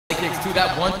tactics too.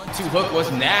 That 1-2 hook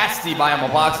was nasty by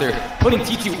IMUHBOXER, putting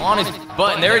T2 on his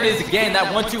butt, and there it is again.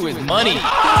 That 1-2 is money.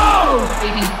 Oh,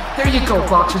 baby. There you go,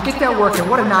 Boxer. Get that working.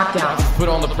 What a knockdown. Put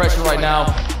on the pressure right now.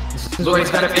 Look,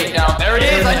 it's gonna be down. There it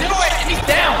is. I knew it. And he's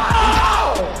down.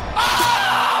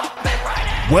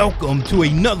 Welcome to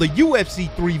another UFC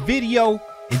 3 video,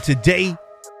 and today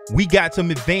we got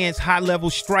some advanced high-level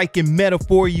striking meta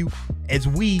for you as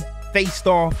we faced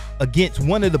off against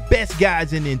one of the best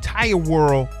guys in the entire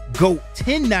world, GOAT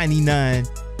 1099.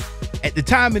 At the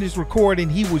time of this recording,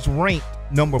 he was ranked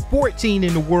number 14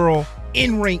 in the world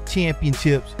in ranked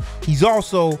championships. He's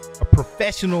also a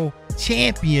professional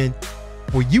champion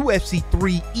for UFC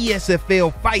 3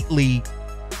 ESFL Fight League,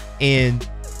 and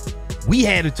we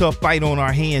had a tough fight on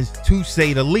our hands, to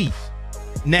say the least.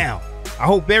 Now, I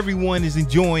hope everyone is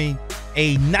enjoying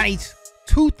a nice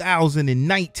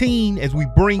 2019 as we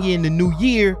bring in the new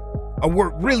year. I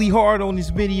worked really hard on this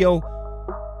video.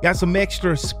 Got some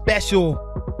extra special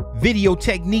video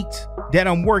techniques that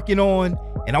I'm working on,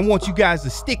 and I want you guys to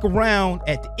stick around.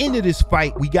 At the end of this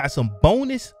fight, we got some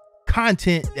bonus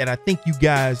content that I think you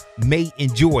guys may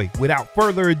enjoy. Without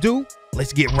further ado,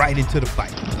 let's get right into the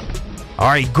fight. All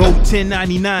right, GOAT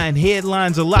 1099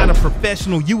 headlines a lot of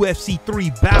professional UFC 3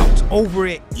 bouts over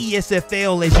at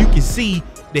ESFL. As you can see,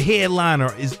 the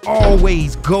headliner is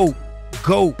always GOAT.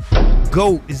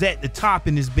 GOAT is at the top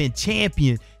and has been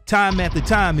champion time after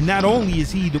time. And not only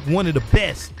is he one of the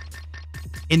best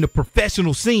in the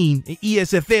professional scene in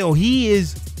ESFL, he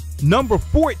is number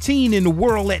 14 in the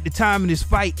world at the time of this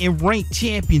fight in ranked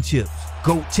championships.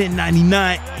 GOAT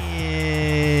 1099,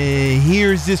 and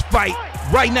here's this fight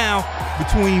right now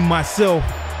between myself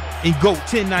and GOAT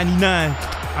 1099.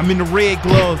 I'm in the red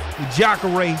gloves with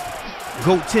Jacare.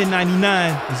 GOAT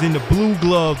 1099 is in the blue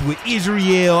gloves with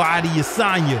Israel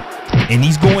Adesanya, and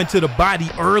he's going to the body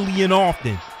early and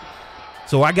often.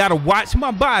 So I gotta watch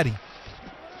my body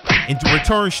and to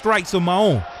return strikes of my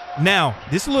own. Now,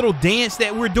 this little dance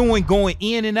that we're doing, going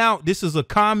in and out, this is a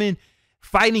common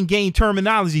fighting game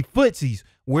terminology, footsies,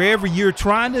 wherever you're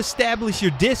trying to establish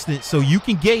your distance so you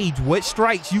can gauge what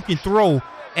strikes you can throw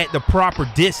at the proper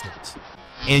distance.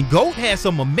 And GOAT has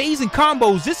some amazing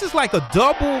combos. This is like a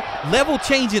double level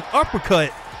changing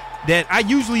uppercut that I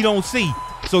usually don't see.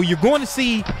 So you're going to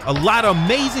see a lot of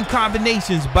amazing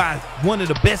combinations by one of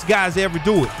the best guys to ever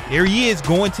do it. There he is,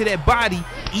 going to that body,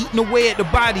 eating away at the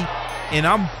body. And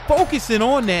I'm focusing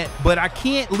on that, but I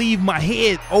can't leave my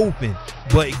head open.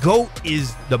 But GOAT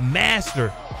is the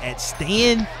master at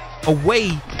staying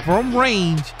away from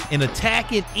range and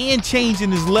attacking and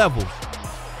changing his levels.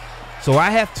 So I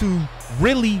have to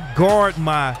really guard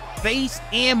my face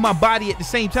and my body at the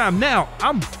same time. Now,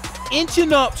 I'm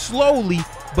inching up slowly,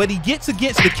 but he gets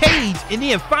against the cage, and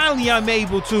then finally I'm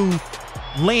able to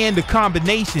land a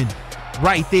combination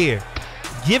right there,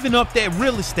 giving up that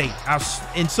real estate.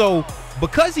 And so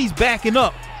because he's backing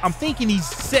up, I'm thinking he's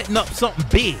setting up something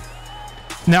big.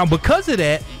 Now, because of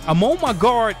that, I'm on my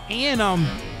guard and I'm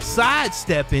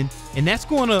sidestepping, and that's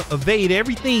going to evade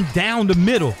everything down the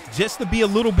middle just to be a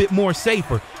little bit more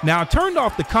safer. Now, I turned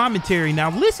off the commentary. Now,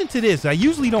 listen to this. I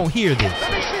usually don't hear this.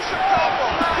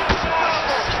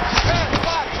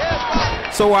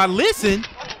 So I listened,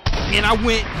 and I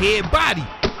went head body,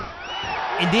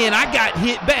 and then I got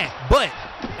hit back. But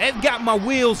that got my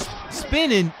wheels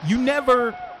spinning. You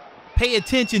never pay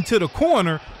attention to the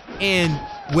corner, and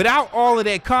without all of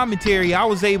that commentary, I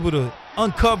was able to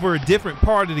uncover a different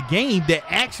part of the game that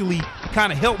actually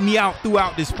kind of helped me out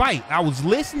throughout this fight. I was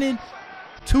listening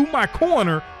to my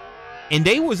corner, and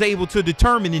they was able to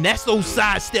determine, and that's those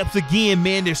side steps again,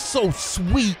 man. They're so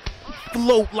sweet.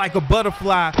 Float like a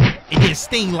butterfly and then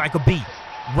sting like a bee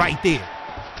right there.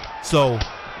 So,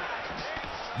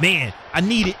 man, I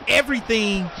needed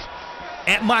everything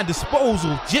at my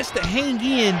disposal just to hang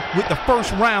in with the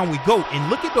first round with GOAT. And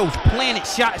look at those planet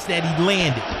shots that he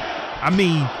landed. I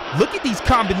mean, look at these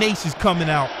combinations coming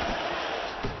out.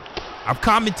 I've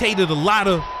commentated a lot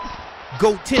of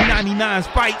GOAT 1099's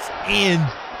fights and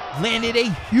landed a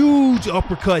huge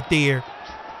uppercut there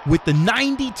with the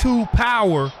 92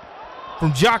 power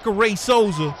from Jacare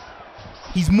Souza.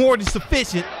 He's more than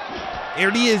sufficient. There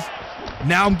it is.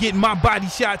 Now I'm getting my body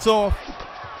shots off.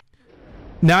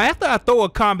 Now, after I throw a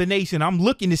combination, I'm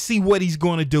looking to see what he's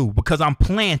going to do because I'm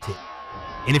planted.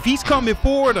 And if he's coming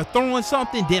forward or throwing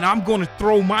something, then I'm going to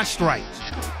throw my strikes.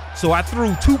 So I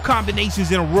threw two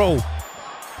combinations in a row,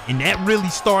 and that really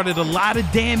started a lot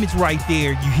of damage right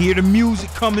there. You hear the music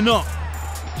coming up,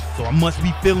 so I must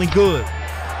be feeling good.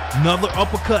 Another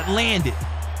uppercut landed.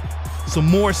 Some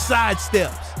more side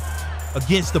steps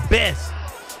against the best.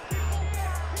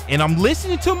 And I'm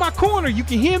listening to my corner. You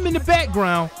can hear him in the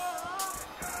background.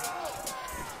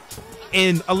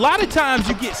 And a lot of times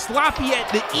you get sloppy at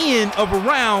the end of a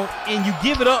round and you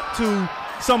give it up to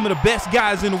some of the best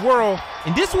guys in the world.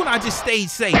 And this one I just stayed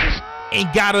safe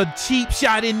and got a cheap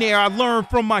shot in there. I learned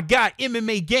from my guy,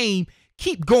 MMA Game,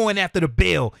 keep going after the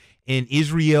bell. And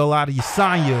Israel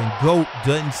Adesanya and GOAT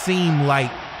doesn't seem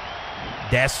like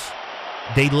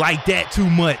they like that too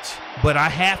much. But I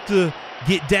have to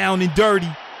get down and dirty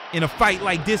in a fight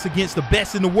like this against the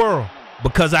best in the world,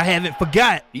 because I haven't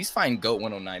forgot. He's fighting GOAT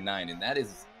 1099, and that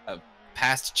is a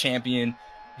past champion.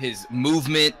 His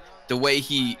movement, the way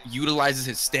he utilizes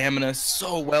his stamina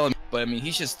so well. But I mean,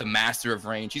 he's just the master of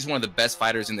range. He's one of the best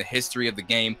fighters in the history of the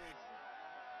game.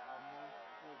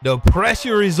 The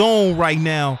pressure is on right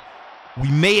now. We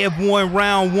may have won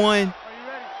round one,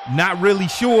 not really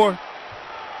sure,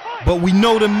 but we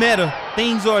know the meta.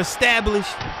 Things are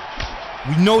established.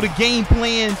 We know the game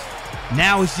plans.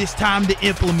 Now it's just time to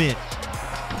implement.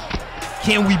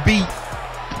 Can we beat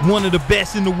one of the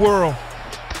best in the world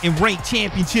in ranked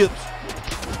championships?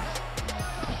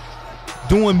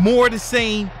 Doing more of the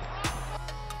same,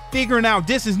 figuring out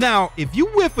distance. Now, if you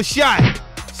whiff a shot,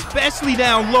 especially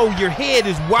down low, your head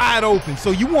is wide open,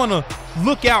 so you want to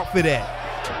look out for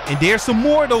that. And there's some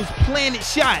more of those planted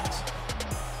shots.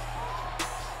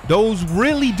 Those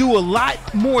really do a lot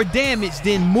more damage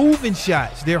than moving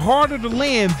shots. They're harder to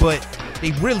land, but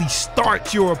they really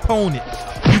start your opponent.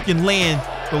 You can land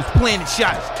those planted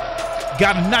shots.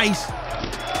 Got a nice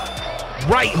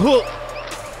right hook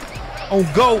on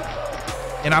GOAT.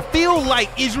 And I feel like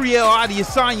Israel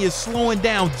Adesanya is slowing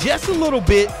down just a little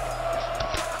bit.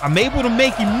 I'm able to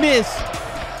make him miss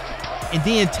and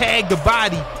then tag the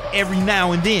body every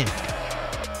now and then.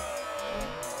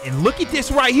 And look at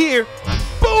this right here.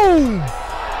 Boom!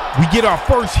 We get our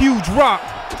first huge rock.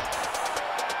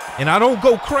 And I don't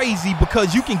go crazy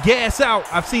because you can gas out.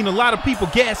 I've seen a lot of people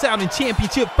gas out in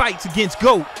championship fights against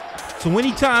GOAT. So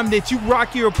anytime that you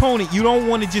rock your opponent, you don't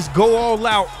want to just go all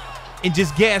out and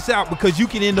just gas out, because you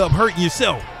can end up hurting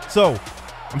yourself. So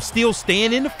I'm still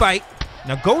staying in the fight.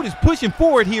 Now GOAT is pushing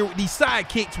forward here with these side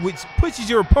kicks, which pushes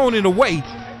your opponent away.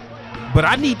 But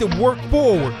I need to work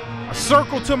forward. A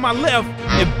circle to my left,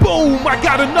 and boom, I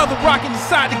got another rock in the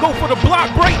side to go for the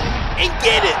block break and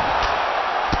get it.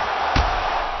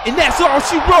 And that's all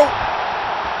she wrote.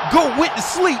 GOAT went to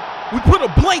sleep. We put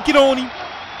a blanket on him,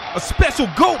 a special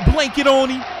GOAT blanket on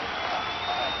him.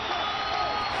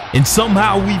 And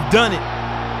somehow we've done it.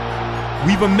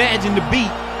 We've imagined to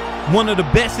beat one of the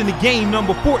best in the game,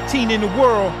 number 14 in the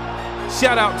world.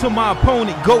 Shout out to my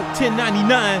opponent, GOAT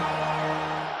 1099.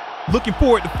 Looking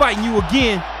forward to fighting you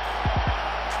again.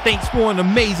 Thanks for an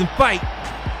amazing fight.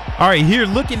 All right, here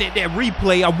looking at that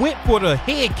replay, I went for the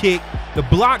head kick, the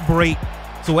block break.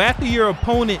 So after your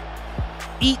opponent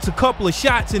eats a couple of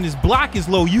shots and his block is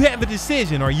low, you have a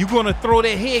decision. Are you going to throw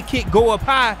that head kick, go up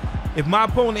high? If my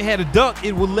opponent had a duck,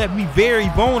 it would left me very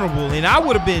vulnerable, and I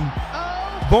would have been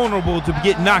vulnerable to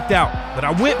get knocked out. But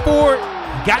I went for it,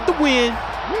 got the win.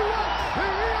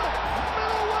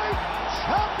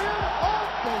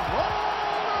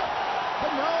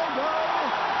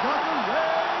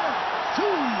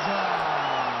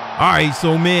 All right,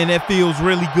 so man, that feels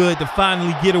really good to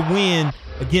finally get a win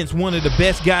against one of the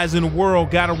best guys in the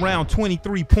world. Got around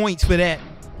 23 points for that.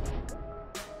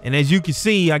 And as you can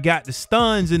see, I got the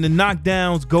stuns and the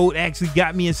knockdowns. GOAT actually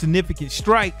got me in significant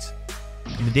strikes.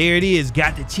 And there it is,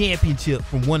 got the championship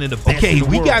from one of the best in the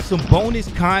world. We got some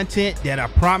bonus content that I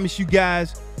promise you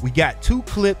guys. We got 2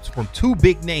 clips from 2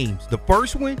 big names. The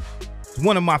first one is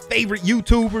one of my favorite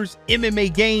YouTubers,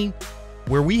 MMA Game,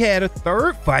 where we had a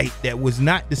third fight that was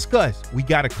not discussed. We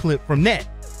got a clip from that.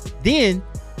 Then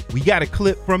we got a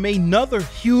clip from another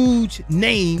huge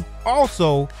name,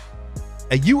 also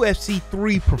a UFC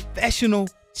 3 professional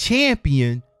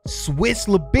champion, Swiss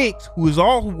Lebix, who is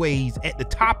always at the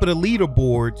top of the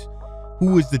leaderboards,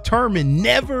 who is determined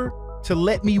never to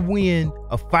let me win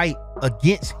a fight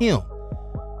against him.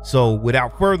 So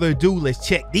without further ado, let's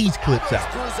check these clips out.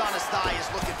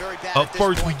 Up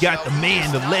first, we got the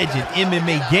man, the legend,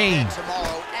 MMA Game.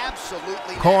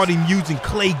 Caught him using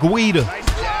Clay Guida.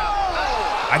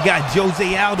 I got Jose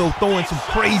Aldo throwing some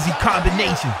crazy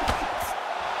combinations.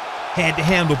 Had to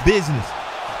handle business.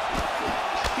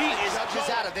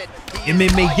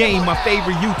 MMA Game, my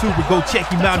favorite YouTuber. Go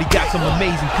check him out. He got some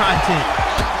amazing content.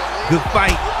 Good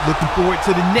fight. Looking forward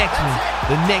to the next one.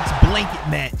 The next blanket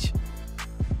match.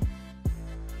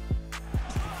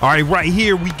 All right, right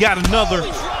here we got another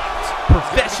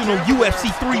professional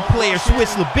UFC 3 player,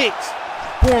 Swiss Lebix,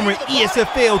 former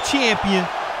ESFL champion.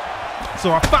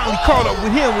 So I finally caught up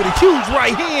with him with a huge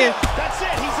right hand.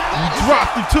 He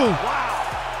dropped him too.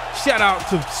 Shout out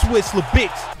to Swiss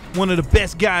Lebix. one of the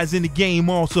best guys in the game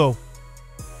also.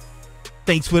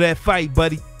 Thanks for that fight,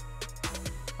 buddy.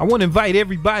 I want to invite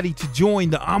everybody to join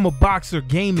the IMUHBOXER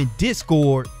gaming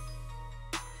Discord.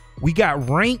 We got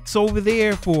ranks over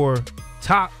there for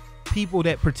top people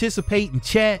that participate in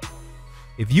chat.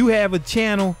 If you have a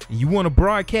channel and you want to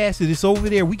broadcast it, it's over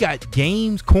there. We got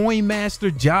games, Coin Master,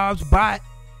 Jobs Bot,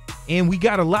 and we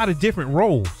got a lot of different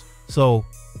roles. So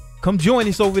come join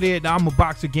us over there at the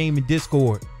IMUHBOXER gaming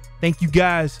Discord. Thank you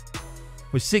guys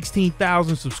for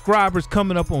 16,000 subscribers,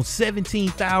 coming up on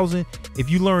 17,000. If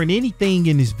you learned anything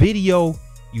in this video,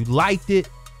 you liked it,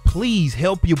 please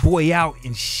help your boy out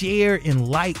and share and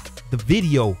like the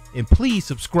video, and please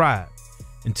subscribe.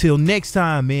 Until next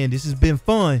time, man, this has been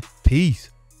fun. Peace.